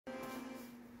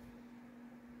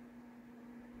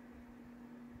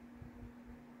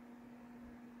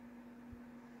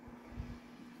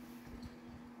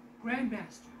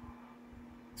Grandmaster.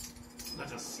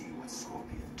 Let us see what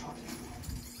Scorpion taught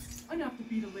you. Enough to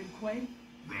beat a Lin Kuei.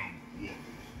 Round 1,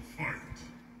 fight.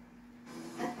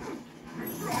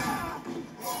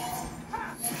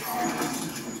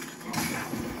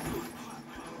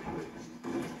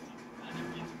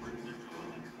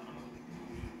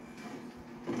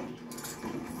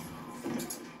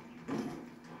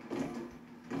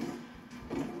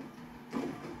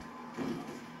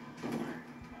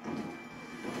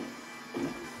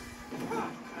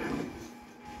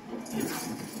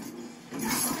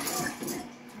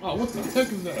 Oh, what the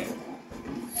heck is that?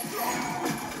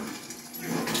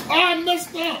 Oh, I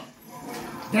messed up!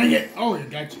 Dang it! Oh,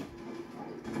 it got you.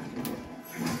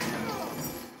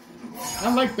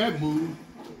 I like that move.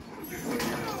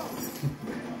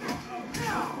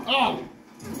 Oh!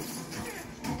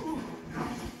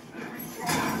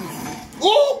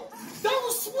 Oh! That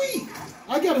was sweet!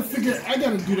 I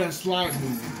gotta do that slide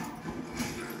move.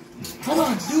 How do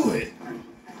I do it?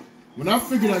 When I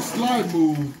figure that slide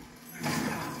move,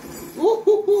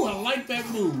 ooh, I like that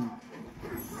move.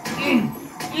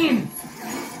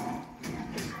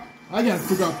 I gotta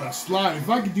figure out that slide. If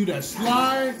I could do that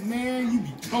slide, man, you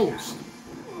be toast.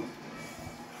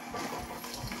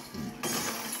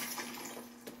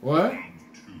 What?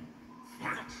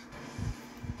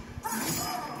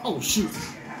 Oh, shoot.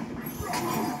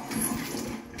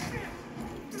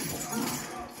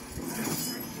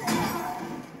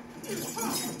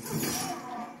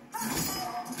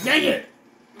 Dang it!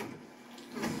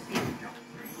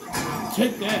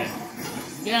 Take that.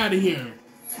 Get out of here.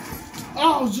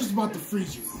 Oh, I was just about to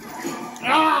freeze you.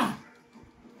 Ah!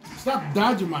 Stop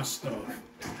dodging my stuff.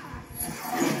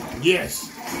 Yes.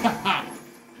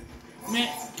 Man,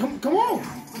 come on.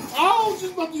 Oh, I was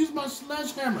just about to use my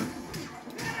sledgehammer.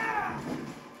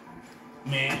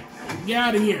 Man, get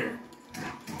out of here.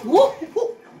 Woo,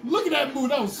 woo. Look at that move.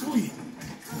 That was sweet.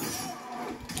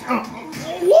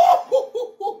 Woo.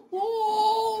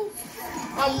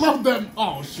 I love that.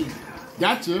 Oh, shoot.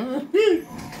 Gotcha.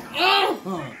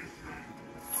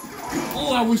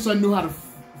 Oh, I wish I knew how to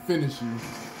finish you.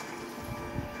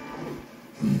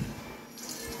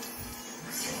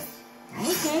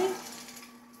 Okay.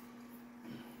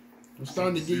 I'm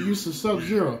starting to get used to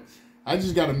Sub-Zero. I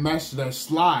just gotta master that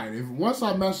slide. Once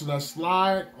I master that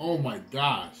slide, oh my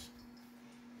gosh.